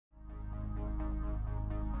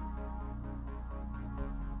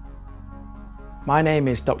My name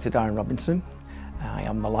is Dr. Darren Robinson. I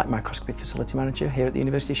am the Light Microscopy Facility Manager here at the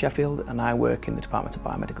University of Sheffield, and I work in the Department of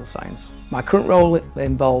Biomedical Science. My current role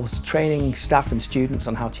involves training staff and students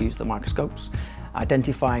on how to use the microscopes,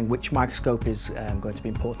 identifying which microscope is going to be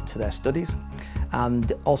important to their studies,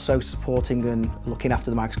 and also supporting and looking after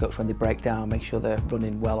the microscopes when they break down, make sure they're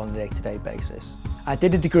running well on a day-to-day basis. I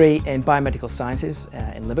did a degree in biomedical sciences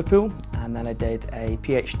in Liverpool, and then I did a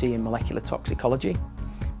PhD in molecular toxicology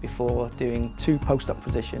before doing 2 postdoc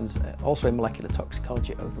positions also in molecular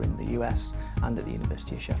toxicology over in the US and at the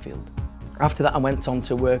University of Sheffield. After that I went on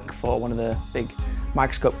to work for one of the big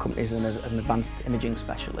microscope companies as an advanced imaging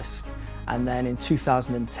specialist, and then in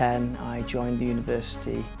 2010 I joined the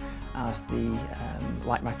university as the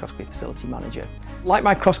Light Microscopy Facility Manager. Light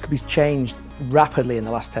microscopy's changed rapidly in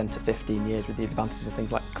the last 10 to 15 years with the advances of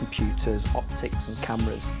things like computers, optics and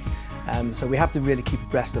cameras. So we have to really keep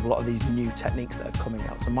abreast of a lot of these new techniques that are coming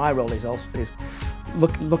out. So my role is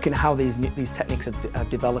looking at how these techniques are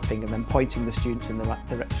developing and then pointing the students in the right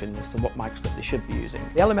direction as to what microscope they should be using.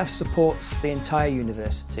 The LMF supports the entire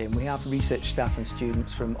university, and we have research staff and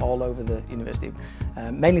students from all over the university,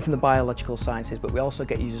 mainly from the biological sciences, but we also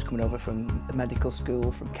get users coming over from the medical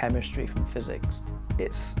school, from chemistry, from physics.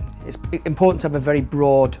 It's important to have a very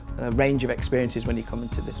broad range of experiences when you come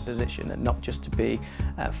into this position, and not just to be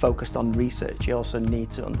focused on research. You also need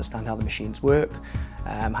to understand how the machines work,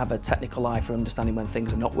 have a technical eye for understanding when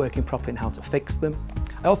things are not working properly and how to fix them.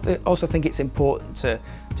 I also think it's important to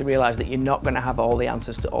realise that you're not going to have all the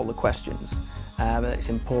answers to all the questions. And it's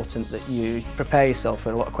important that you prepare yourself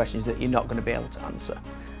for a lot of questions that you're not going to be able to answer.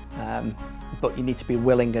 But you need to be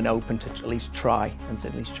willing and open to at least try, and to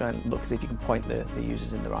at least try and look as if you can point the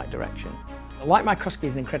users in the right direction. Light microscopy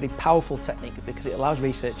is an incredibly powerful technique because it allows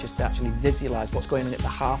researchers to actually visualise what's going on at the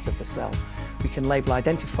heart of the cell. We can label,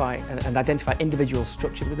 identify individual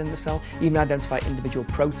structures within the cell, even identify individual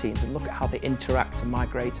proteins and look at how they interact and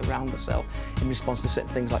migrate around the cell in response to certain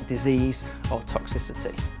things like disease or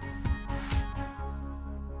toxicity.